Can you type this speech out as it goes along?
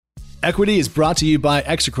Equity is brought to you by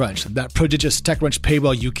ExtraCrunch, that prodigious TechCrunch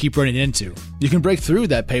paywall you keep running into. You can break through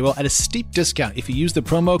that paywall at a steep discount if you use the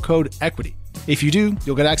promo code EQUITY. If you do,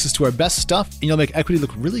 you'll get access to our best stuff, and you'll make Equity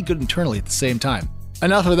look really good internally at the same time.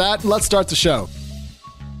 Enough of that, let's start the show.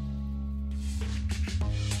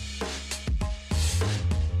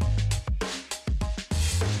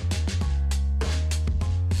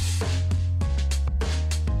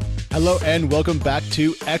 Hello and welcome back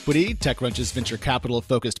to Equity, TechCrunch's venture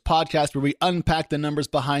capital-focused podcast where we unpack the numbers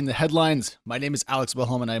behind the headlines. My name is Alex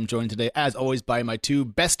Wilhelm, and I am joined today, as always, by my two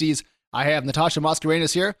besties. I have Natasha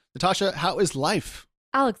Mascarenhas here. Natasha, how is life?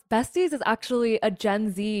 Alex, besties is actually a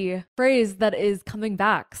Gen Z phrase that is coming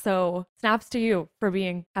back. So snaps to you for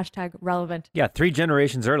being #relevant. Yeah, 3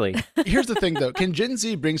 generations early. Here's the thing, though. Can Gen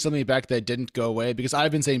Z bring something back that didn't go away? Because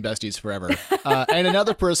I've been saying besties forever. And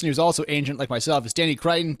another person who's also ancient like myself is Danny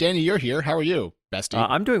Crichton. Danny, you're here. How are you, bestie?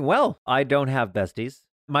 I'm doing well. I don't have besties.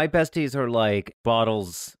 My besties are like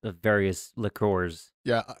bottles of various liqueurs.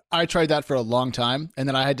 Yeah, I tried that for a long time, and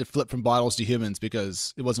then I had to flip from bottles to humans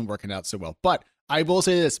because it wasn't working out so well. But I will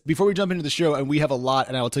say this, before we jump into the show, and we have a lot,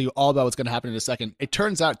 and I will tell you all about what's going to happen in a second. It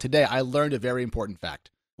turns out today I learned a very important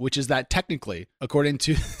fact, which is that technically, according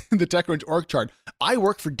to the TechCrunch org chart, I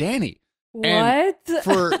work for Danny. What?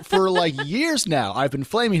 And for like years now, I've been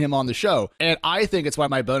flaming him on the show, and I think it's why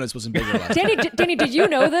my bonus wasn't bigger last time. Danny, did you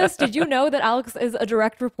know this? Did you know that Alex is a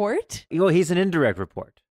direct report? Well, he's an indirect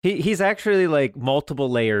report. He's actually like multiple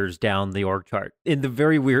layers down the org chart in the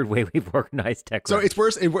very weird way we've organized TechCrunch. So it's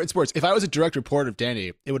worse. It's worse. If I was a direct report of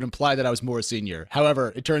Danny, it would imply that I was more senior.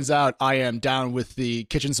 However, it turns out I am down with the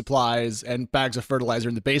kitchen supplies and bags of fertilizer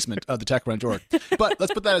in the basement of the TechCrunch org. But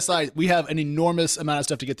let's put that aside. We have an enormous amount of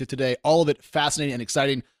stuff to get through today, all of it fascinating and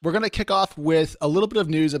exciting. We're going to kick off with a little bit of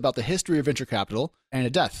news about the history of venture capital and a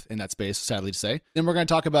death in that space, sadly to say. Then we're going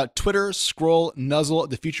to talk about Twitter, Scroll, Nuzzle,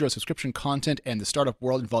 the future of subscription content, and the startup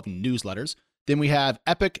world involving newsletters. Then we have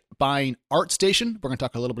Epic buying ArtStation. We're going to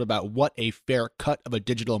talk a little bit about what a fair cut of a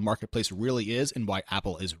digital marketplace really is and why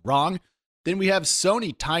Apple is wrong. Then we have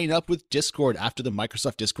Sony tying up with Discord after the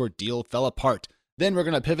Microsoft Discord deal fell apart. Then we're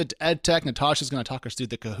going to pivot to EdTech. Natasha's going to talk us through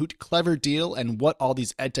the Kahoot Clever deal and what all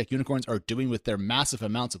these EdTech unicorns are doing with their massive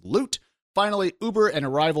amounts of loot. Finally, Uber and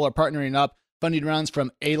Arrival are partnering up, funding rounds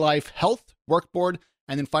from A-Life Health, Workboard,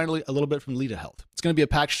 and then finally a little bit from Lita Health. It's going to be a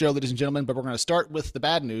packed show, ladies and gentlemen, but we're going to start with the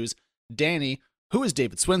bad news. Danny, who is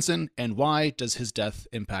David Swensen, and why does his death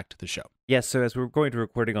impact the show? Yes, so as we're going to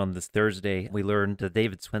recording on this Thursday, we learned that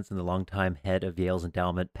David Swensen, the longtime head of Yale's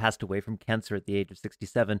endowment, passed away from cancer at the age of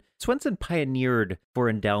 67. Swensen pioneered for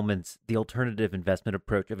endowments the alternative investment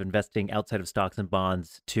approach of investing outside of stocks and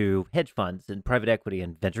bonds to hedge funds and private equity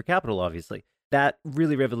and venture capital, obviously. That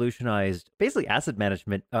really revolutionized basically asset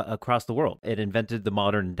management across the world. It invented the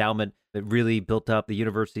modern endowment. It really built up the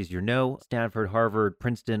universities Stanford, Harvard,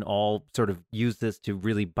 Princeton, all sort of used this to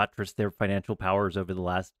really buttress their financial powers over the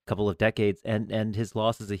last couple of decades. And his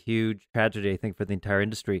loss is a huge tragedy, I think, for the entire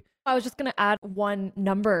industry. I was just going to add one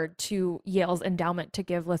number to Yale's endowment to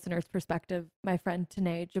give listeners perspective. My friend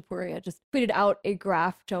Tanay Japuria just tweeted out a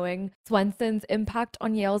graph showing Swensen's impact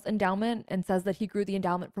on Yale's endowment and says that he grew the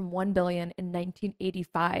endowment from $1 billion in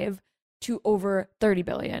 1985 to over $30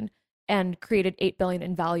 billion and created $8 billion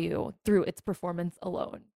in value through its performance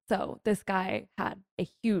alone. So this guy had a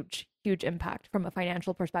huge, huge impact from a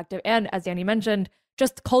financial perspective. And as Danny mentioned,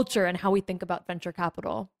 just culture and how we think about venture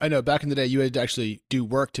capital. I know, back in the day, you had to actually do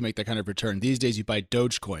work to make that kind of return. These days, you buy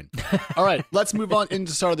Dogecoin. All right, let's move on into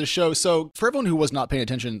the start of the show. So for everyone who was not paying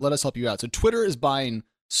attention, let us help you out. So Twitter is buying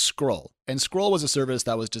Scroll. And Scroll was a service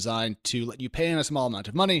that was designed to let you pay in a small amount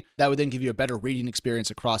of money that would then give you a better reading experience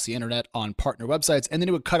across the internet on partner websites. And then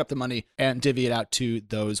it would cut up the money and divvy it out to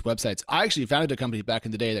those websites. I actually founded a company back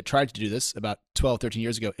in the day that tried to do this about 12, 13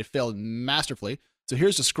 years ago. It failed masterfully. So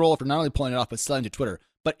here's the Scroll for not only pulling it off, but selling to Twitter.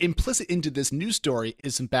 But implicit into this news story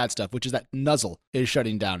is some bad stuff, which is that Nuzzle is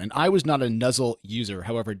shutting down. And I was not a Nuzzle user.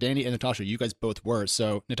 However, Danny and Natasha, you guys both were.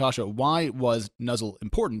 So Natasha, why was Nuzzle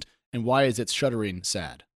important and why is its shuttering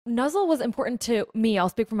sad? Nuzzle was important to me. I'll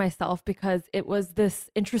speak for myself because it was this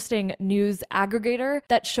interesting news aggregator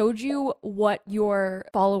that showed you what your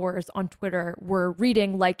followers on Twitter were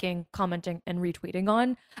reading, liking, commenting, and retweeting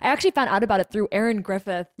on. I actually found out about it through Aaron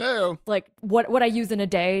Griffith, like what I use in a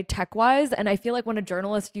day tech-wise. And I feel like when a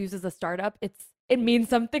journalist uses a startup, it means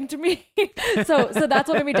something to me. so that's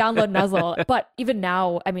what made me download Nuzzle. But even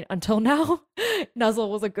now, I mean, until now,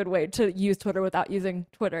 Nuzzle was a good way to use Twitter without using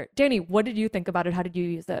Twitter. Danny, what did you think about it? How did you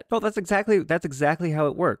use it? Well, that's exactly how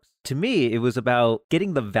it works. To me, it was about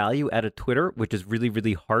getting the value out of Twitter, which is really,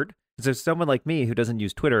 really hard. So someone like me who doesn't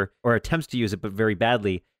use Twitter or attempts to use it, but very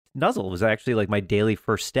badly, Nuzzle was actually like my daily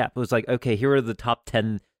first step. It was like, okay, here are the top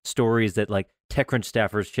 10 stories that like TechCrunch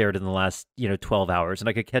staffers shared in the last, 12 hours, and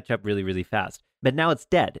I could catch up really, really fast. But now it's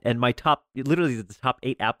dead, and my literally the top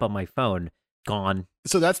 8 app on my phone, gone.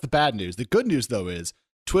 So that's the bad news. The good news, though, is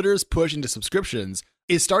Twitter's push into subscriptions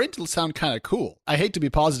is starting to sound kind of cool. I hate to be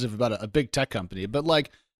positive about a big tech company, but like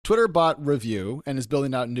Twitter bought Review and is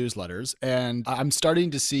building out newsletters. And I'm starting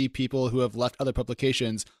to see people who have left other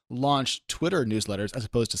publications launch Twitter newsletters as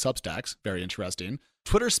opposed to Substacks. Very interesting.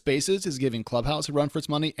 Twitter Spaces is giving Clubhouse a run for its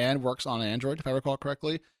money and works on Android, if I recall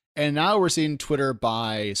correctly. And now we're seeing Twitter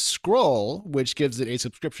buy Scroll, which gives it a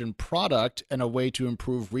subscription product and a way to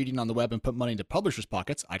improve reading on the web and put money into publishers'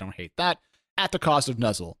 pockets. I don't hate that. At the cost of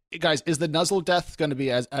Nuzzle. Guys, is the Nuzzle death going to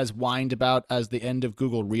be as whined about as the end of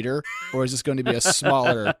Google Reader? Or is this going to be a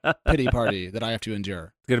smaller pity party that I have to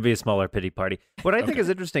endure? It's going to be a smaller pity party. What I think is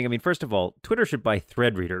interesting, I mean, first of all, Twitter should buy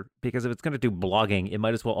Threadreader, because if it's going to do blogging, it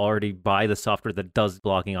might as well already buy the software that does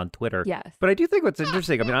blogging on Twitter. Yes. But I do think what's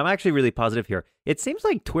interesting, I mean, I'm actually really positive here. It seems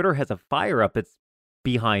like Twitter has a fire up its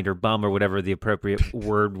behind or bum or whatever the appropriate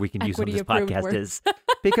word we can use on this podcast word. is.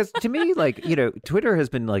 Because to me, like, Twitter has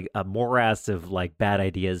been like a morass of like bad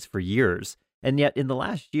ideas for years. And yet in the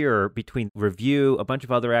last year, between Review, a bunch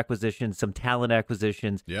of other acquisitions, some talent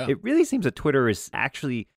acquisitions, it really seems that Twitter is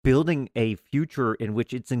actually building a future in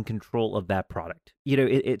which it's in control of that product.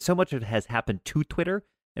 So much of it has happened to Twitter.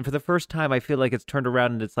 And for the first time, I feel like it's turned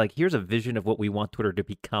around and it's like, here's a vision of what we want Twitter to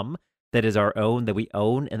become that is our own, that we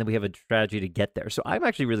own, and then we have a strategy to get there. So I'm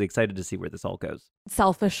actually really excited to see where this all goes.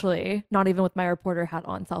 Selfishly, not even with my reporter hat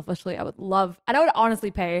on, selfishly, I would love, and I would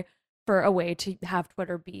honestly pay for a way to have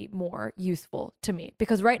Twitter be more useful to me.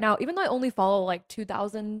 Because right now, even though I only follow like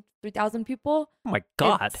 2,000, 3,000 people. Oh my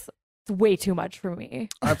God. It's way too much for me.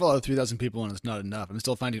 I follow 3,000 people and it's not enough. I'm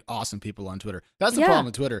still finding awesome people on Twitter. That's the problem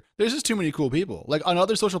with Twitter. There's just too many cool people. Like on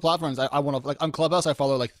other social platforms, I want to, like on Clubhouse, I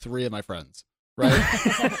follow like 3 of my friends.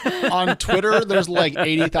 Right? On Twitter, there's like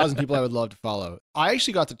 80,000 people I would love to follow. I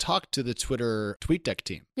actually got to talk to the Twitter TweetDeck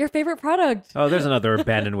team. Your favorite product. Oh, there's another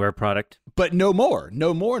abandonware product. But no more an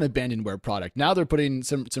abandonware product. Now they're putting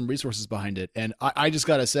some resources behind it. And I just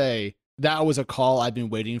got to say, that was a call I've been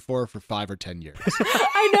waiting for 5 or 10 years.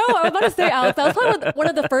 I know. I was about to say, Alex, that was probably one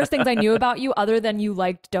of the first things I knew about you, other than you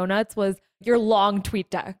liked donuts, was your long tweet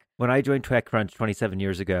deck. When I joined TechCrunch 27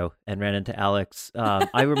 years ago and ran into Alex,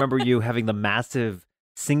 I remember you having the massive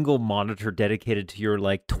single monitor dedicated to your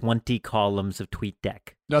like 20 columns of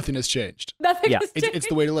TweetDeck. Nothing has changed. Nothing has changed. It's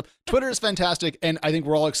the way to live. Twitter is fantastic, and I think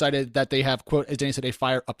we're all excited that they have, quote, as Danny said, a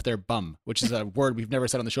fire up their bum, which is a word we've never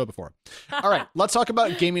said on the show before. All right, let's talk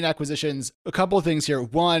about gaming acquisitions. A couple of things here.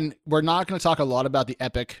 One, we're not going to talk a lot about the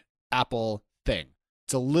Epic Apple thing.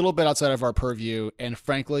 It's a little bit outside of our purview, and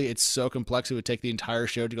frankly, it's so complex it would take the entire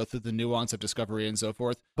show to go through the nuance of discovery and so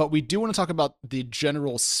forth. But we do want to talk about the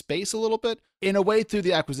general space a little bit, in a way through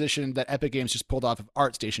the acquisition that Epic Games just pulled off of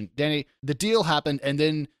ArtStation. Danny, the deal happened, and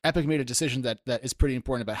then Epic made a decision that is pretty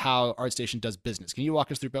important about how ArtStation does business. Can you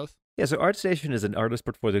walk us through both? Yeah, so ArtStation is an artist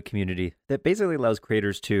portfolio community that basically allows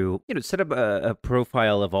creators to, set up a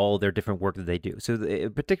profile of all their different work that they do. So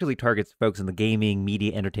it particularly targets folks in the gaming,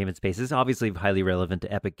 media, entertainment spaces, obviously highly relevant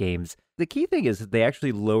to Epic Games. The key thing is that they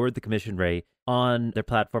actually lowered the commission rate on their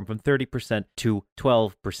platform from 30% to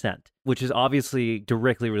 12%, which is obviously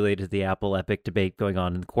directly related to the Apple Epic debate going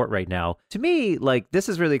on in the court right now. To me, like, this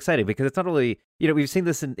is really exciting because it's not only, we've seen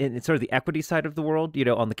this in sort of the equity side of the world,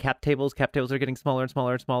 on the cap tables are getting smaller and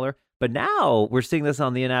smaller and smaller. But now we're seeing this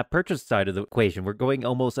on the in-app purchase side of the equation. We're going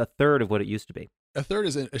almost a third of what it used to be. A third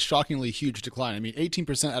is a shockingly huge decline. I mean,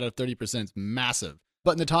 18% out of 30% is massive.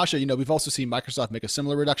 But Natasha, we've also seen Microsoft make a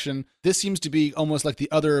similar reduction. This seems to be almost like the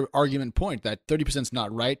other argument point that 30% is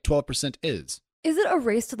not right, 12% is. Is it a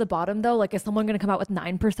race to the bottom, though? Like, is someone going to come out with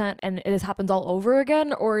 9% and this happens all over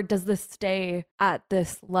again? Or does this stay at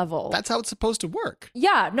this level? That's how it's supposed to work.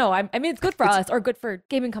 Yeah, no, I mean, it's good for us or good for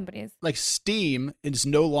gaming companies. Like, Steam is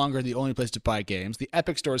no longer the only place to buy games. The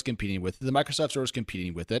Epic Store is competing with it. The Microsoft Store is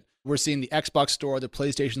competing with it. We're seeing the Xbox Store, the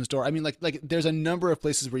PlayStation Store. I mean, like there's a number of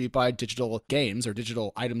places where you buy digital games or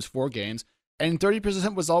digital items for games. And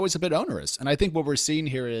 30% was always a bit onerous. And I think what we're seeing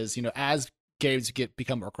here is, as games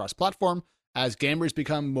become more cross-platform, as gamers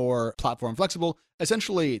become more platform flexible,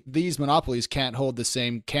 essentially these monopolies can't hold the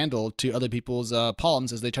same candle to other people's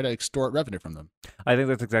palms as they try to extort revenue from them. I think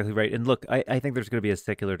that's exactly right. And look, I think there's going to be a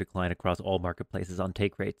secular decline across all marketplaces on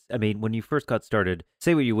take rates. I mean, when you first got started,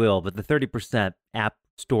 say what you will, but the 30% app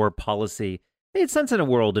store policy made sense in a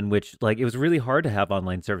world in which, like, it was really hard to have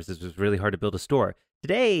online services. It was really hard to build a store.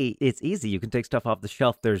 Today, it's easy. You can take stuff off the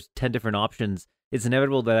shelf. There's 10 different options it's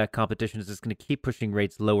inevitable that that competition is just going to keep pushing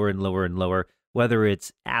rates lower and lower and lower, whether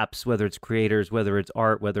it's apps, whether it's creators, whether it's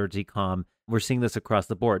art, whether it's e-com. We're seeing this across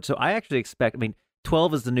the board. So I actually expect,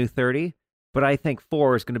 12 is the new 30, but I think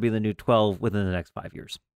 4 is going to be the new 12 within the next 5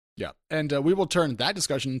 years. Yeah, and we will turn that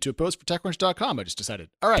discussion into a post for TechCrunch.com. I just decided.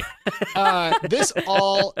 All right, this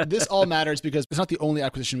all matters because it's not the only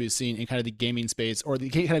acquisition we've seen in kind of the gaming space or the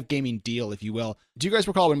kind of gaming deal, if you will. Do you guys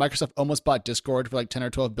recall when Microsoft almost bought Discord for like $10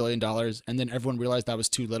 or $12 billion, and then everyone realized that was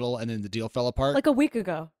too little, and then the deal fell apart? Like a week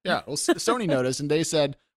ago. Yeah, well, Sony noticed, and they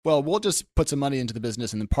said, well, we'll just put some money into the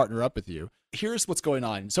business and then partner up with you. Here's what's going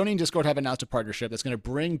on. Sony and Discord have announced a partnership that's going to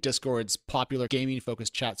bring Discord's popular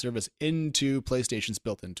gaming-focused chat service into PlayStation's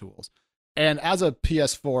built-in tools. And as a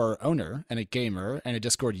PS4 owner and a gamer and a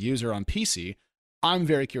Discord user on PC, I'm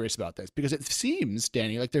very curious about this because it seems,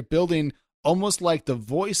 Danny, like they're building almost like the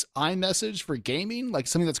voice iMessage for gaming, like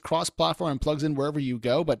something that's cross-platform and plugs in wherever you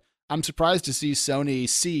go. But I'm surprised to see Sony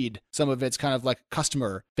cede some of its kind of like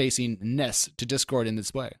customer-facing-ness to Discord in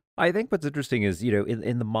this way. I think what's interesting is,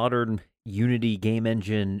 in the modern Unity game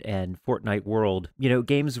engine and Fortnite world,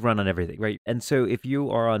 games run on everything, right? And so if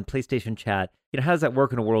you are on PlayStation chat, how does that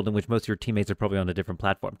work in a world in which most of your teammates are probably on a different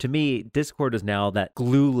platform? To me, Discord is now that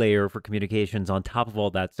glue layer for communications on top of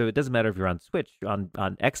all that. So it doesn't matter if you're on Switch, on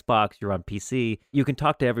Xbox, you're on PC, you can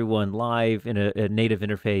talk to everyone live in a native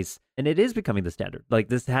interface. And it is becoming the standard. Like,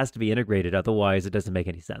 this has to be integrated. Otherwise, it doesn't make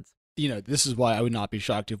any sense. This is why I would not be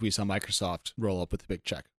shocked if we saw Microsoft roll up with a big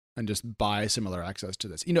check and just buy similar access to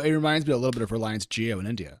this. It reminds me a little bit of Reliance Jio in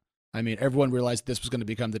India. Everyone realized this was going to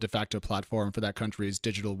become the de facto platform for that country's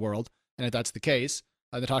digital world. And if that's the case,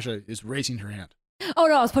 Natasha is raising her hand. Oh,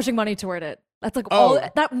 no, I was pushing money toward it. That's like all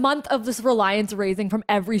that month of this Reliance raising from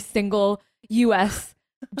every single U.S.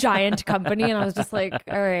 giant company. And I was just like,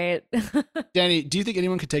 all right. Danny, do you think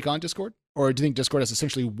anyone could take on Discord? Or do you think Discord has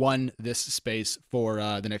essentially won this space for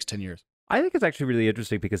the next 10 years? I think it's actually really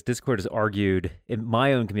interesting because Discord has argued in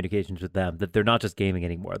my own communications with them that they're not just gaming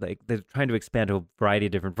anymore. They're trying to expand to a variety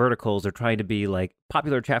of different verticals. They're trying to be like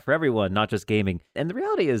popular chat for everyone, not just gaming. And the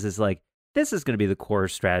reality is like, this is going to be the core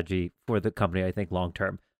strategy for the company, I think, long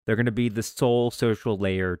term. They're going to be the sole social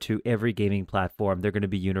layer to every gaming platform. They're going to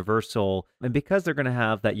be universal. And because they're going to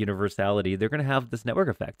have that universality, they're going to have this network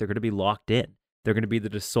effect. They're going to be locked in. They're going to be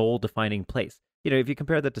the sole defining place. If you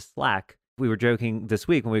compare that to Slack, we were joking this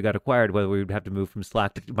week when we got acquired whether we would have to move from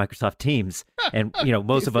Slack to Microsoft Teams. And,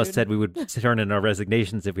 most of us said we would turn in our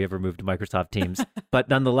resignations if we ever moved to Microsoft Teams. But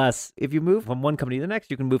nonetheless, if you move from one company to the next,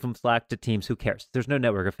 you can move from Slack to Teams. Who cares? There's no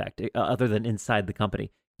network effect other than inside the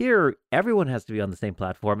company. Here, everyone has to be on the same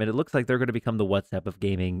platform, and it looks like they're going to become the WhatsApp of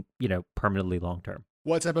gaming, permanently long term.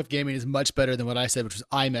 WhatsApp of gaming is much better than what I said, which was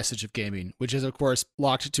iMessage of gaming, which is, of course,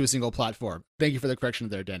 locked to a single platform. Thank you for the correction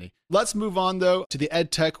there, Danny. Let's move on, though, to the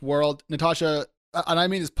EdTech world. Natasha, and I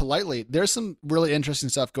mean this politely, there's some really interesting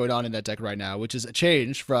stuff going on in EdTech right now, which is a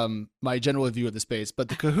change from my general view of the space. But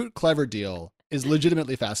the Kahoot Clever deal is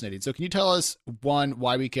legitimately fascinating. So can you tell us, one,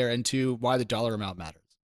 why we care, and two, why the dollar amount matters?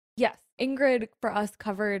 Yes. Ingrid, for us,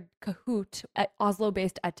 covered Kahoot, an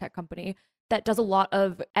Oslo-based EdTech company that does a lot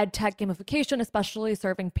of EdTech gamification, especially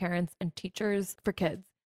serving parents and teachers for kids.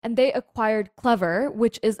 And they acquired Clever,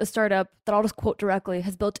 which is a startup that I'll just quote directly,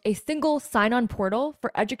 has built a single sign-on portal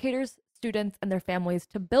for educators, students, and their families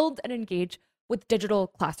to build and engage with digital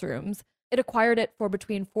classrooms. It acquired it for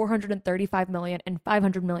between $435 million and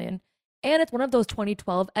 $500 million. And it's one of those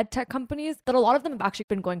 2012 EdTech companies that a lot of them have actually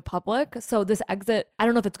been going public. So this exit, I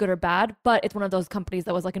don't know if it's good or bad, but it's one of those companies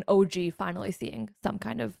that was like an OG finally seeing some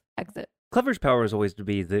kind of exit. Clever's power is always to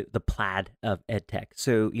be the plaid of EdTech.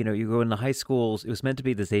 So, you go into high schools, it was meant to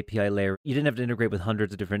be this API layer. You didn't have to integrate with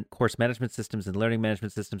hundreds of different course management systems and learning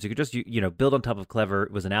management systems. You could just, build on top of Clever.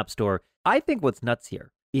 It was an app store. I think what's nuts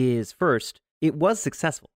here is, first, it was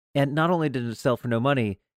successful. And not only did it sell for no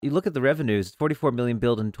money, you look at the revenues, 44 million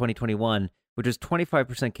billed in 2021, which is 25%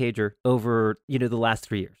 CAGR over, the last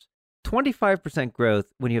 3 years. 25%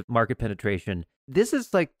 growth when you have market penetration. This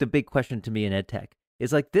is like the big question to me in EdTech.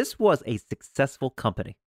 Is like, this was a successful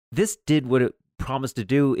company. This did what it promised to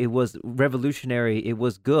do. It was revolutionary. It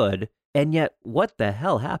was good. And yet, what the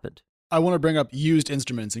hell happened? I want to bring up used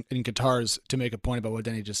instruments and guitars to make a point about what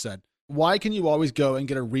Danny just said. Why can you always go and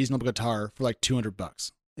get a reasonable guitar for like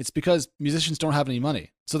 $200? It's because musicians don't have any money.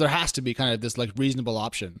 So there has to be kind of this like reasonable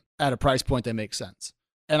option at a price point that makes sense.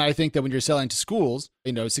 And I think that when you're selling to schools,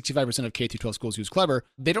 65% of K-12 schools use Clever.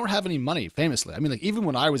 They don't have any money, famously. Even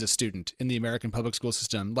when I was a student in the American public school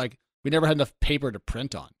system, we never had enough paper to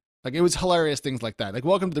print on. It was hilarious things like that.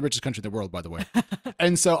 Welcome to the richest country in the world, by the way.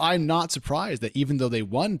 And so I'm not surprised that even though they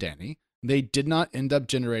won, Danny, they did not end up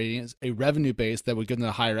generating a revenue base that would give them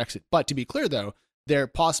a higher exit. But to be clear, though, their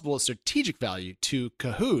possible strategic value to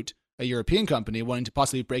Kahoot, a European company wanting to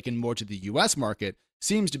possibly break in more to the US market,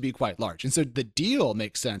 seems to be quite large. And so the deal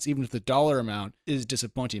makes sense, even if the dollar amount is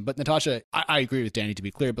disappointing. But Natasha, I agree with Danny, to be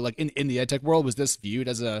clear, but like in the edtech world, was this viewed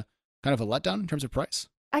as a kind of a letdown in terms of price?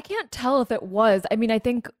 I can't tell if it was. I mean, I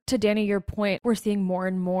think to Danny, your point, we're seeing more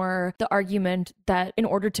and more the argument that in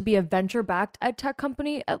order to be a venture-backed edtech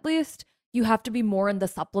company, at least, you have to be more in the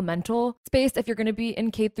supplemental space if you're going to be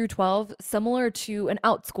in K through 12, similar to an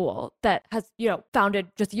Outschool that has, founded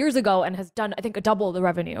just years ago and has done, I think, a double the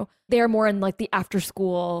revenue. They are more in like the after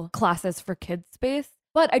school classes for kids space.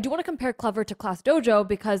 But I do want to compare Clever to Class Dojo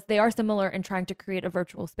because they are similar in trying to create a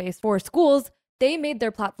virtual space for schools. They made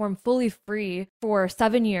their platform fully free for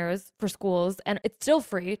 7 years for schools, and it's still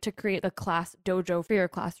free to create a Class Dojo for your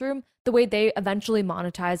classroom. The way they eventually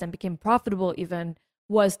monetized and became profitable even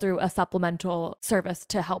was through a supplemental service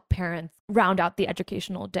to help parents round out the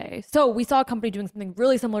educational day. So we saw a company doing something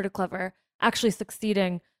really similar to Clever, actually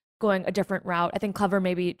succeeding, going a different route. I think Clever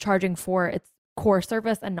maybe charging for its core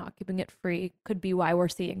service and not keeping it free could be why we're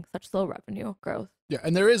seeing such slow revenue growth. Yeah,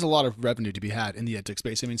 and there is a lot of revenue to be had in the edtech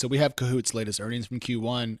space. I mean, so we have Kahoot's latest earnings from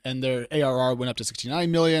Q1, and their ARR went up to 69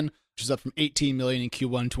 million, which is up from 18 million in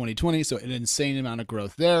Q1 2020, so an insane amount of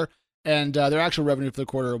growth there. And their actual revenue for the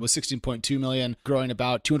quarter was 16.2 million, growing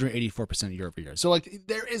about 284% year over year. So like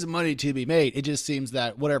there is money to be made. It just seems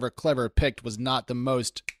that whatever Clever picked was not the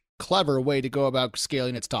most clever way to go about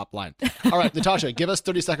scaling its top line. All right, Natasha, give us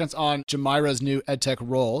 30 seconds on Jamira's new edtech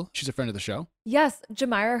role. She's a friend of the show. Yes,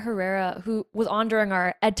 Jamira Herrera, who was on during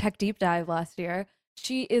our edtech deep dive last year.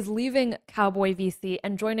 She is leaving Cowboy VC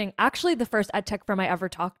and joining actually the first edtech firm I ever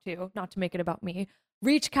talked to, not to make it about me,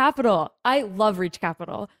 Reach Capital. I love Reach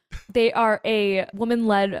Capital. They are a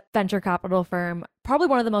woman-led venture capital firm, probably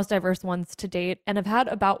one of the most diverse ones to date, and have had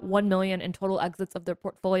about 1 million in total exits of their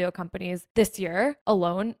portfolio companies this year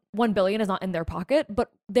alone. 1 billion is not in their pocket, but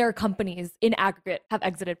their companies in aggregate have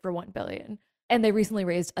exited for 1 billion. And they recently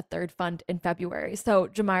raised a third fund in February. So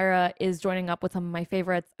Jamira is joining up with some of my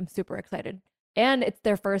favorites. I'm super excited. And it's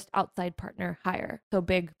their first outside partner hire. So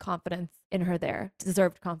big confidence in her there.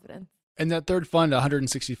 Deserved confidence. And that third fund,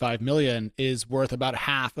 165 million, is worth about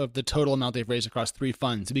half of the total amount they've raised across 3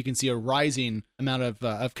 funds. So we can see a rising amount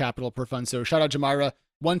of capital per fund. So shout out Jamira.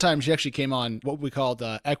 One time she actually came on what we called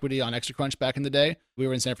Equity on Extra Crunch back in the day. We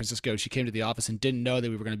were in San Francisco. She came to the office and didn't know that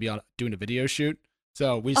we were going to be doing a video shoot.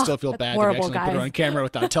 So we still feel bad that we actually put her on camera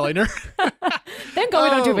without telling her. Thank God we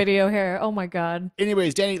don't do video here. Oh my God.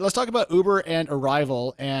 Anyways, Danny, let's talk about Uber and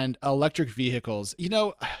Arrival and electric vehicles.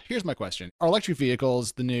 Here's my question. Are electric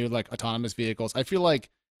vehicles the new autonomous vehicles? I feel like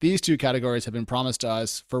these two categories have been promised to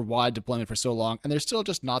us for wide deployment for so long, and they're still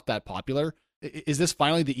just not that popular. Is this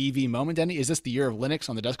finally the EV moment, Danny? Is this the year of Linux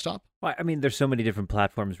on the desktop? Well, I mean, there's so many different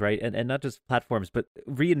platforms, right? And not just platforms, but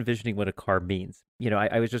re-envisioning what a car means.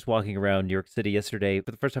 I was just walking around New York City yesterday.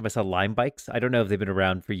 For the first time I saw Lime bikes. I don't know if they've been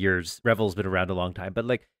around for years. Revel's been around a long time, but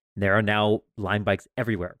there are now Lime bikes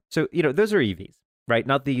everywhere. So, those are EVs, right?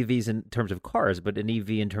 Not the EVs in terms of cars, but an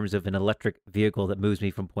EV in terms of an electric vehicle that moves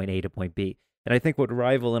me from point A to point B. And I think what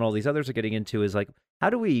Arrival and all these others are getting into is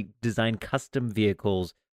how do we design custom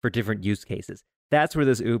vehicles for different use cases? That's where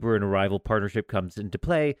this Uber and Arrival partnership comes into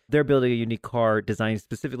play. They're building a unique car designed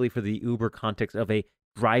specifically for the Uber context of a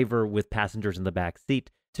driver with passengers in the back seat.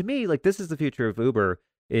 To me, this is the future of Uber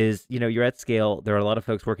is, you're at scale. There are a lot of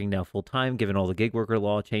folks working now full time, given all the gig worker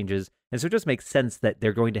law changes. And so it just makes sense that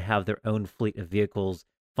they're going to have their own fleet of vehicles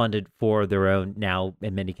funded for their own, now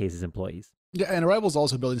in many cases, employees. Yeah, and Arrival's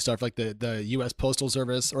also building stuff like the U.S. Postal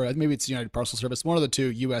Service, or maybe it's United Parcel Service. One of the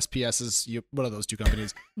two, USPS's, one of those two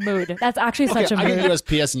companies. Mood. That's actually such a mood. I get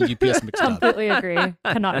USPS and UPS mixed up. Completely agree.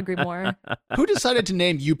 Cannot agree more. Who decided to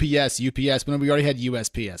name UPS when we already had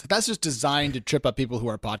USPS? That's just designed to trip up people who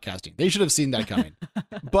are podcasting. They should have seen that coming.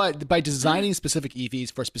 But by designing specific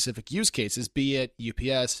EVs for specific use cases, be it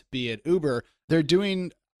UPS, be it Uber, they're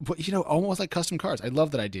doing, almost like custom cars. I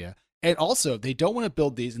love that idea. And also, they don't want to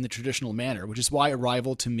build these in the traditional manner, which is why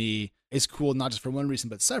Arrival to me is cool, not just for one reason,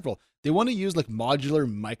 but several. They want to use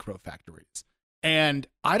modular micro factories. And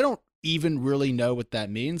I don't even really know what that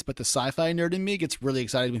means, but the sci-fi nerd in me gets really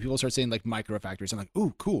excited when people start saying micro factories. I'm like,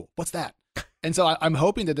 ooh, cool. What's that? And so I'm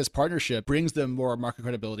hoping that this partnership brings them more market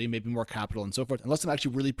credibility, maybe more capital and so forth, and lets them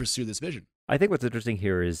actually really pursue this vision. I think what's interesting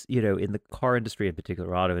here is, in the car industry, in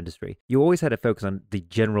particular, auto industry, you always had to focus on the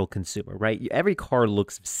general consumer, right? Every car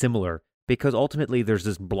looks similar because ultimately there's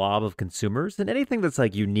this blob of consumers, and anything that's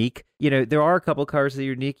like unique, there are a couple cars that are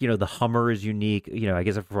unique. The Hummer is unique. I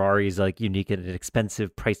guess a Ferrari is like unique at an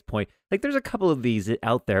expensive price point. Like there's a couple of these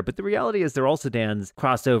out there, but the reality is they're all sedans,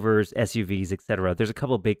 crossovers, SUVs, etc. There's a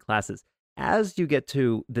couple of big classes. As you get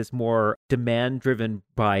to this more demand driven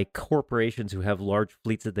by corporations who have large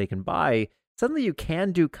fleets that they can buy, suddenly you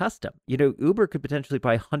can do custom. Uber could potentially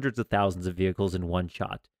buy hundreds of thousands of vehicles in one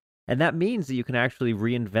shot. And that means that you can actually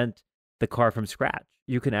reinvent the car from scratch.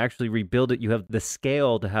 You can actually rebuild it. You have the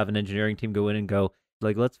scale to have an engineering team go in and go,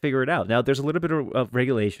 like, let's figure it out. Now, there's a little bit of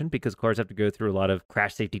regulation because cars have to go through a lot of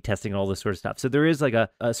crash safety testing and all this sort of stuff. So there is like a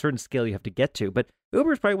certain scale you have to get to. But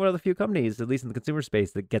Uber is probably one of the few companies, at least in the consumer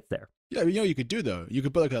space, that gets there. Yeah, you could do, though. You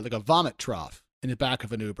could put like a vomit trough in the back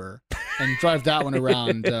of an Uber and drive that one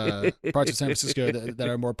around parts of San Francisco that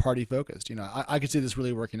are more party focused. I could see this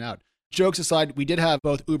really working out. Jokes aside, we did have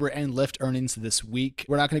both Uber and Lyft earnings this week.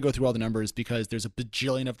 We're not going to go through all the numbers because there's a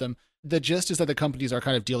bajillion of them. The gist is that the companies are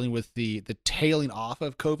kind of dealing with the tailing off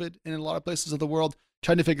of COVID in a lot of places of the world,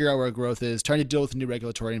 trying to figure out where growth is, trying to deal with the new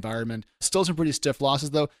regulatory environment. Still some pretty stiff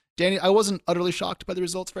losses, though. Danny, I wasn't utterly shocked by the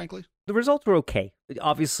results, frankly. The results were okay.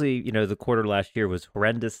 Obviously, the quarter last year was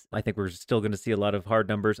horrendous. I think we're still going to see a lot of hard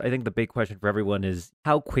numbers. I think the big question for everyone is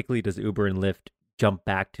how quickly does Uber and Lyft jump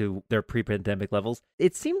back to their pre-pandemic levels?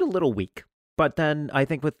 It seemed a little weak. But then I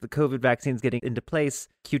think with the COVID vaccines getting into place,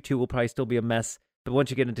 Q2 will probably still be a mess. But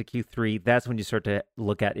once you get into Q3, that's when you start to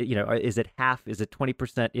look at it. Is it half? Is it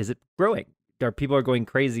 20%? Is it growing? People are going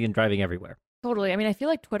crazy and driving everywhere. Totally. I mean, I feel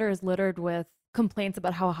like Twitter is littered with complaints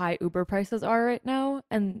about how high Uber prices are right now.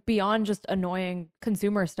 And beyond just annoying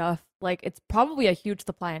consumer stuff, like it's probably a huge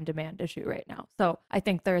supply and demand issue right now. So I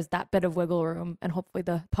think there's that bit of wiggle room, and hopefully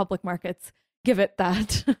the public markets give it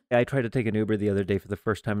that. I tried to take an Uber the other day for the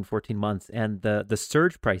first time in 14 months, and the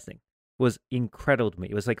surge pricing was incredible to me.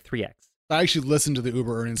 It was like 3x. I actually listened to the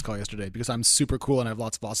Uber earnings call yesterday because I'm super cool and I have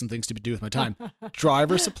lots of awesome things to do with my time.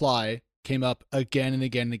 Driver supply came up again and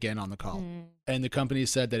again and again on the call. And the company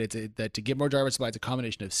said that that to get more driver supply, it's a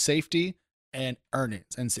combination of safety and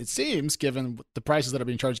earnings. And it seems, given the prices that are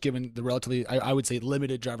being charged, given the relatively, I would say,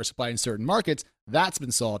 limited driver supply in certain markets, that's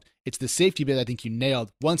been solved. It's the safety bit I think you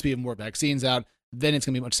nailed. Once we have more vaccines out, then it's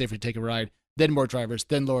going to be much safer to take a ride, then more drivers,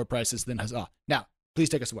 then lower prices, then huzzah. Now, please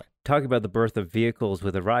take us away. Talking about the birth of vehicles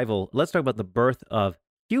with Arrival, let's talk about the birth of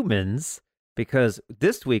humans, because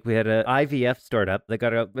this week we had an IVF startup that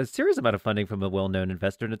got a serious amount of funding from a well-known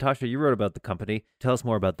investor. Natasha, you wrote about the company. Tell us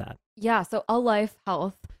more about that. Yeah, so Alife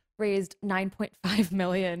Health raised $9.5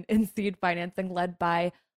 million in seed financing led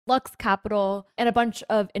by Lux Capital and a bunch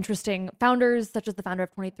of interesting founders, such as the founder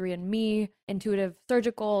of 23andMe, Intuitive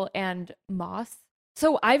Surgical, and Moss.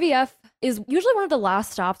 So IVF is usually one of the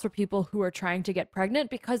last stops for people who are trying to get pregnant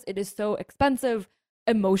because it is so expensive,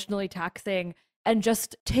 emotionally taxing, and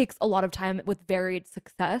just takes a lot of time with varied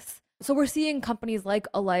success. So we're seeing companies like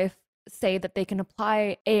Alife say that they can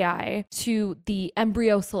apply AI to the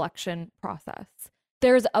embryo selection process.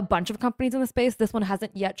 There's a bunch of companies in the space. This one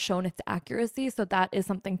hasn't yet shown its accuracy, so that is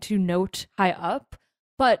something to note high up.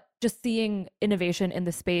 But just seeing innovation in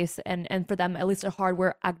the space and for them, at least a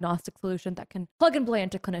hardware agnostic solution that can plug and play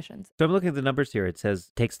into clinicians. So I'm looking at the numbers here. It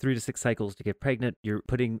says it takes 3 to 6 cycles to get pregnant. You're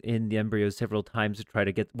putting in the embryos several times to try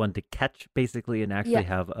to get one to catch, basically, and actually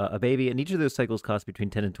have a baby. And each of those cycles costs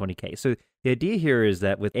between 10 and 20K. So the idea here is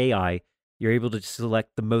that with AI, you're able to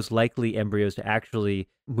select the most likely embryos to actually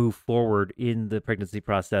move forward in the pregnancy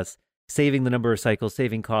process, saving the number of cycles,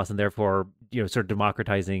 saving costs, and therefore, sort of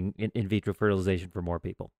democratizing in vitro fertilization for more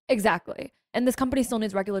people. Exactly. And this company still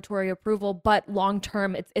needs regulatory approval, but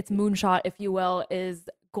long-term, its moonshot, if you will, is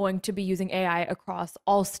going to be using AI across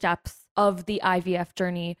all steps of the IVF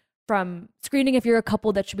journey, from screening if you're a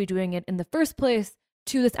couple that should be doing it in the first place,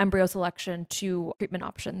 to this embryo selection, to treatment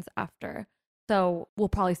options after. So we'll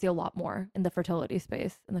probably see a lot more in the fertility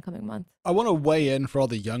space in the coming months. I want to weigh in for all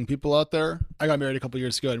the young people out there. I got married a couple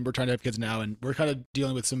years ago and we're trying to have kids now, and we're kind of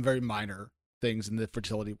dealing with some very minor things in the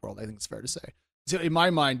fertility world, I think it's fair to say. So in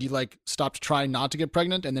my mind, you stopped trying not to get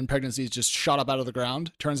pregnant and then pregnancies just shot up out of the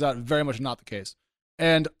ground. Turns out very much not the case.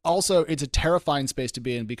 And also it's a terrifying space to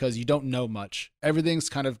be in because you don't know much. Everything's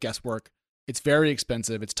kind of guesswork. It's very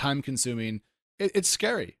expensive. It's time consuming. It's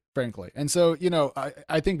scary, frankly. And so,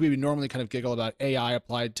 I think we would normally kind of giggle about AI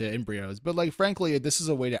applied to embryos, but frankly, this is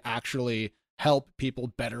a way to actually help people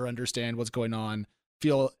better understand what's going on,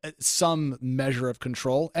 feel some measure of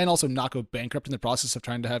control, and also not go bankrupt in the process of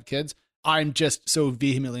trying to have kids. I'm just so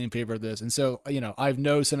vehemently in favor of this. And so, I have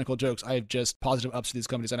no cynical jokes. I have just positive ups to these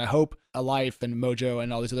companies. And I hope Alife and Mojo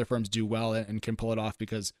and all these other firms do well and can pull it off,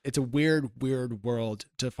 because it's a weird, weird world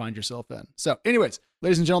to find yourself in. So anyways,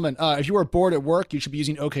 ladies and gentlemen, if you are bored at work, you should be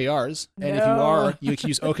using OKRs. And if you are, you can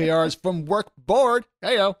use OKRs from Workboard.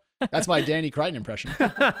 Heyo. That's my Danny Crichton impression.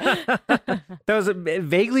 That was a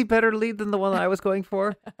vaguely better lead than the one I was going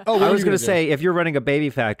for. Oh, I was going to say, if you're running a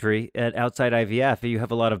baby factory at outside IVF, you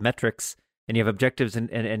have a lot of metrics and you have objectives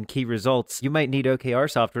and key results, you might need OKR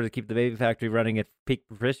software to keep the baby factory running at peak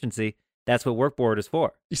proficiency. That's what Workboard is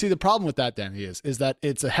for. You see, the problem with that, Danny, is that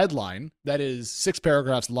it's a headline that is 6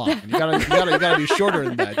 paragraphs long. And you gotta be shorter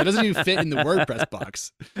than that. It doesn't even fit in the WordPress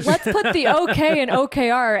box. Let's put the OK in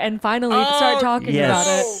OKR and finally start talking about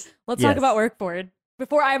it. Let's talk about Workboard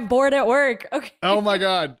before I'm bored at work. Okay. Oh my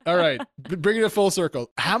God. All right. Bring it full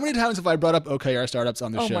circle. How many times have I brought up OKR startups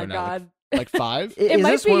on the show now? Oh my God. Like 5? Is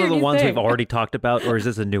this one of the ones we've already talked about, or is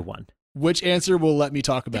this a new one? Which answer will let me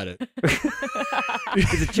talk about it?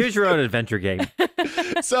 It's a choose your own adventure game.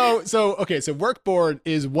 So Workboard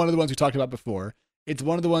is one of the ones we talked about before. It's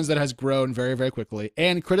one of the ones that has grown very, very quickly.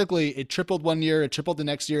 And critically, it tripled one year, it tripled the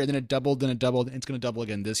next year, and then it doubled, and it's going to double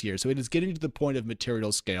again this year. So it is getting to the point of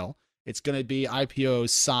material scale. It's going to be IPO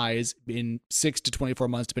size in 6 to 24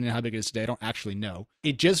 months, depending on how big it is today. I don't actually know.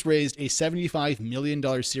 It just raised a $75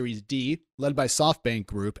 million Series D, led by SoftBank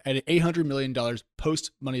Group, at an $800 million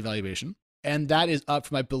post-money valuation. And that is up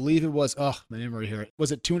from, I believe it was, my memory here.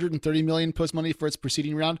 Was it $230 million post-money for its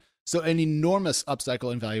preceding round? So an enormous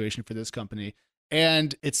upcycle in valuation for this company.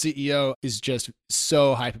 And its CEO is just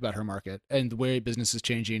so hype about her market and the way business is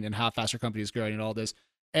changing and how fast her company is growing and all this.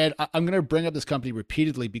 And I'm going to bring up this company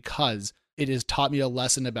repeatedly because it has taught me a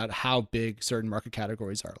lesson about how big certain market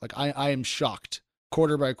categories are. Like I am shocked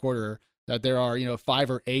quarter by quarter that there are,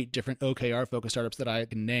 5 or 8 different OKR focused startups that I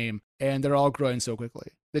can name, and they're all growing so quickly.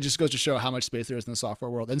 It just goes to show how much space there is in the software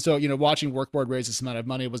world. And so, watching Workboard raise this amount of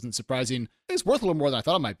money wasn't surprising. It's worth a little more than I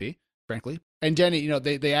thought it might be, frankly. And Danny,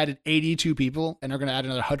 they added 82 people and are going to add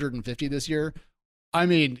another 150 this year. I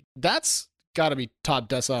mean, that's got to be top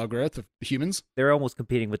decile growth of humans. They're almost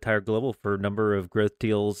competing with Tire Global for number of growth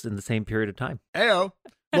deals in the same period of time. Ayo.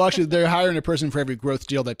 Well, actually, they're hiring a person for every growth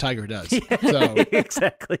deal that Tiger does. So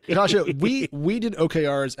exactly. Natasha, we did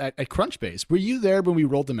OKRs at Crunchbase. Were you there when we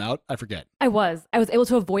rolled them out? I forget. I was able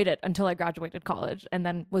to avoid it until I graduated college and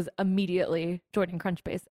then was immediately joining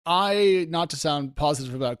Crunchbase. Not to sound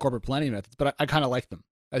positive about corporate planning methods, but I kind of like them.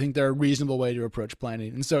 I think they're a reasonable way to approach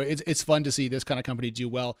planning. And so it's fun to see this kind of company do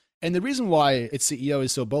well. And the reason why its CEO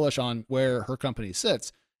is so bullish on where her company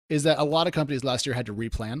sits is that a lot of companies last year had to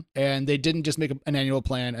replan, and they didn't just make an annual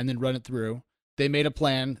plan and then run it through. They made a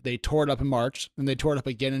plan, they tore it up in March, and they tore it up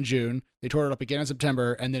again in June, they tore it up again in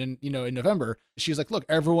September, and then in November, she was like, look,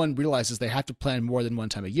 everyone realizes they have to plan more than one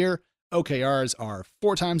time a year. OKRs are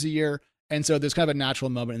 4 times a year. And so there's kind of a natural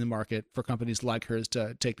moment in the market for companies like hers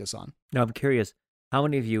to take this on. Now, I'm curious, how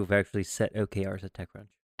many of you have actually set OKRs at TechCrunch?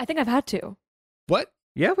 I think I've had to. What?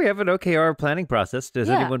 Yeah, we have an OKR planning process. Does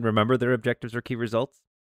anyone remember their objectives or key results?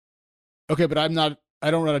 Okay, but I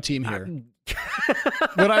don't run a team here.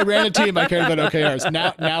 When I ran a team, I cared about OKRs.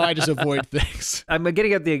 Now I just avoid things. I'm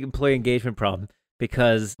getting at the employee engagement problem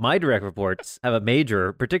because my direct reports have a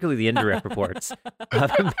major, particularly the indirect reports,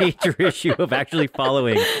 have a major issue of actually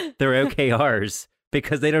following their OKRs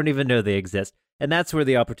because they don't even know they exist. And that's where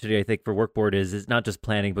the opportunity, I think, for Workboard is not just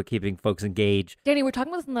planning, but keeping folks engaged. Danny, we're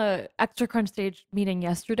talking about this in the Extra Crunch stage meeting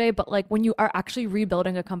yesterday, but like when you are actually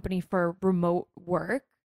rebuilding a company for remote work,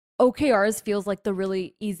 OKRs feels like the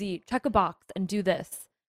really easy check a box and do this.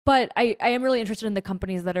 But I am really interested in the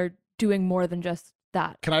companies that are doing more than just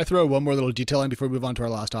that. Can I throw one more little detail in before we move on to our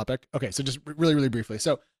last topic? Okay, so just really, really briefly.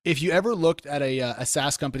 So if you ever looked at a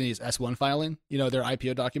SaaS company's S1 filing, their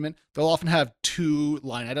IPO document, they'll often have 2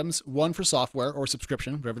 line items, one for software or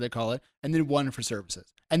subscription, whatever they call it, and then one for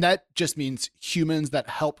services. And that just means humans that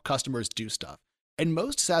help customers do stuff. And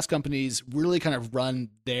most SaaS companies really kind of run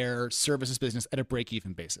their services business at a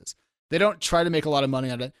break-even basis. They don't try to make a lot of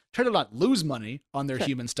money on it, try to not lose money on their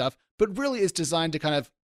human stuff, but really is designed to kind of,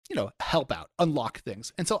 help out, unlock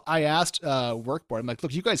things. And so I asked Workboard, I'm like,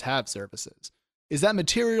 look, you guys have services. Is that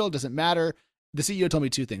material? Does it matter? The CEO told me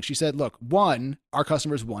 2 things. She said, look, 1, our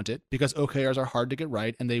customers want it because OKRs are hard to get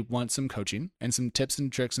right and they want some coaching and some tips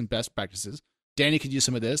and tricks and best practices. Danny could use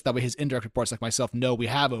some of this. That way his indirect reports like myself know we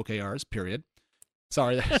have OKRs, period.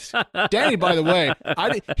 Sorry. Danny, by the way,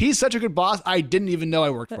 he's such a good boss, I didn't even know I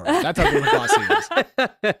worked for him. That's how good a boss he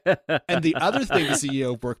is. And the other thing the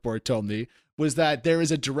CEO of Workboard told me was that there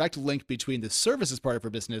is a direct link between the services part of her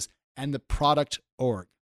business and the product org.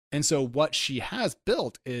 And so what she has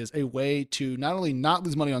built is a way to not only not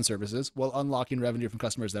lose money on services while unlocking revenue from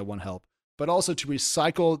customers that want help, but also to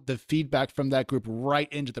recycle the feedback from that group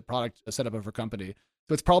right into the product setup of her company.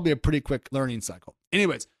 So it's probably a pretty quick learning cycle.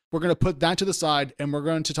 Anyways, we're going to put that to the side and we're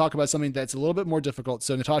going to talk about something that's a little bit more difficult.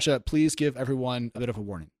 So Natasha, please give everyone a bit of a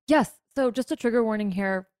warning. Yes. So just a trigger warning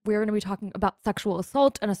here. We're going to be talking about sexual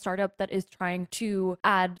assault and a startup that is trying to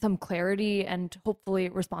add some clarity and hopefully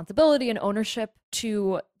responsibility and ownership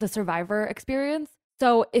to the survivor experience.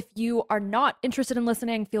 So if you are not interested in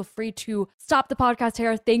listening, feel free to stop the podcast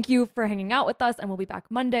here. Thank you for hanging out with us and we'll be back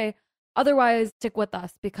Monday. Otherwise, stick with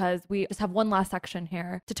us because we just have one last section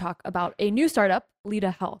here to talk about a new startup,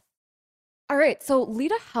 Leda Health. All right, so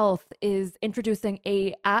Leda Health is introducing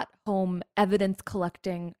a at-home evidence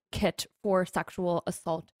collecting kit for sexual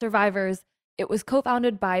assault survivors. It was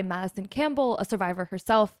co-founded by Madison Campbell, a survivor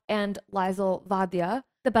herself, and Liesl Vadia.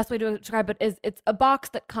 The best way to describe it is it's a box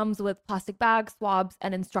that comes with plastic bags, swabs,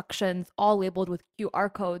 and instructions, all labeled with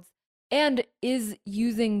QR codes, and it's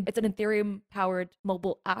an Ethereum-powered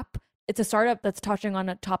mobile app. It's a startup that's touching on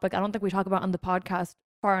a topic I don't think we talk about on the podcast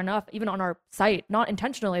far enough, even on our site, not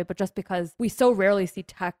intentionally, but just because we so rarely see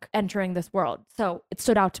tech entering this world. So it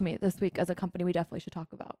stood out to me this week as a company we definitely should talk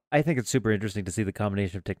about. I think it's super interesting to see the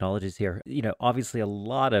combination of technologies here. Obviously a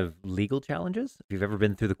lot of legal challenges. If you've ever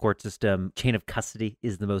been through the court system, chain of custody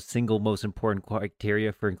is the most important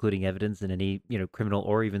criteria for including evidence in any, criminal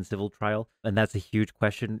or even civil trial. And that's a huge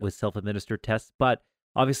question with self-administered tests. But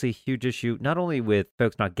obviously, a huge issue, not only with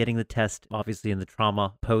folks not getting the test, obviously in the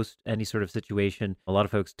trauma post any sort of situation. A lot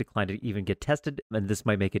of folks decline to even get tested, and this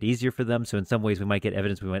might make it easier for them. So in some ways, we might get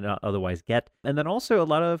evidence we might not otherwise get. And then also, a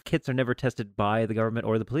lot of kits are never tested by the government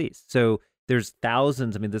or the police. So there's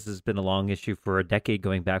thousands. This has been a long issue for a decade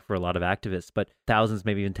going back for a lot of activists, but thousands,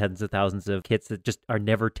 maybe even tens of thousands of kits that just are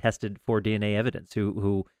never tested for DNA evidence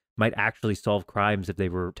who might actually solve crimes if they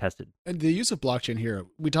were tested. And the use of blockchain here,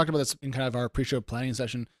 we talked about this in kind of our pre-show planning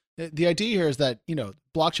session. The idea here is that,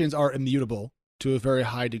 blockchains are immutable to a very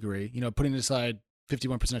high degree, putting aside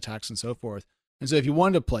 51% attacks and so forth. And so if you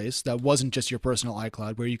wanted a place that wasn't just your personal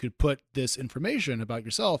iCloud where you could put this information about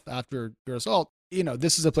yourself after your assault,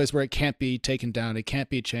 this is a place where it can't be taken down. It can't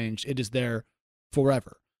be changed. It is there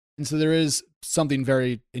forever. And so there is something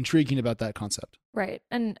very intriguing about that concept. Right.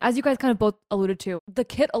 And as you guys kind of both alluded to, the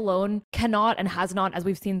kit alone cannot and has not, as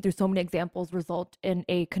we've seen through so many examples, result in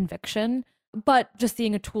a conviction. But just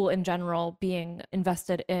seeing a tool in general being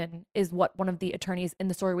invested in is what one of the attorneys in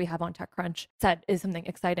the story we have on TechCrunch said is something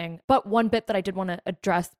exciting. But one bit that I did want to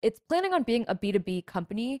address, it's planning on being a B2B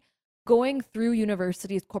company, going through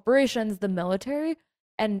universities, corporations, the military,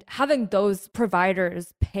 and having those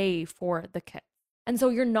providers pay for the kit. And so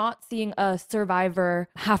you're not seeing a survivor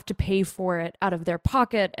have to pay for it out of their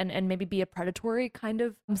pocket and maybe be a predatory kind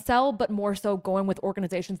of sell, but more so going with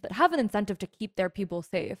organizations that have an incentive to keep their people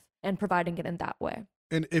safe and providing it in that way.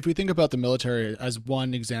 And if we think about the military as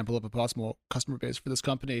one example of a possible customer base for this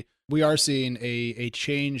company, we are seeing a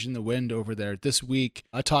change in the wind over there. This week,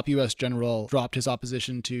 a top U.S. general dropped his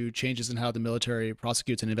opposition to changes in how the military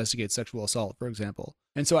prosecutes and investigates sexual assault, for example.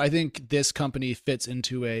 And so I think this company fits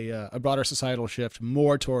into a broader societal shift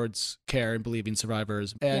more towards care and believing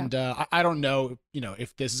survivors. And I don't know,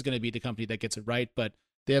 if this is going to be the company that gets it right, but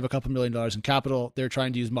they have a couple $1 million in capital. They're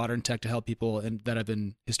trying to use modern tech to help people that have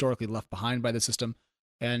been historically left behind by the system.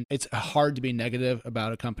 And it's hard to be negative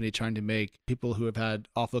about a company trying to make people who have had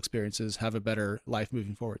awful experiences have a better life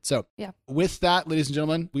moving forward. So with that, ladies and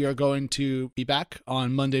gentlemen, we are going to be back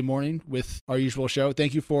on Monday morning with our usual show.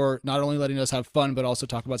 Thank you for not only letting us have fun, but also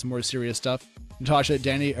talk about some more serious stuff. Natasha,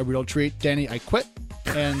 Danny, a real treat. Danny, I quit.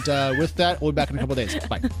 And with that, we'll be back in a couple of days.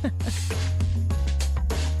 Bye.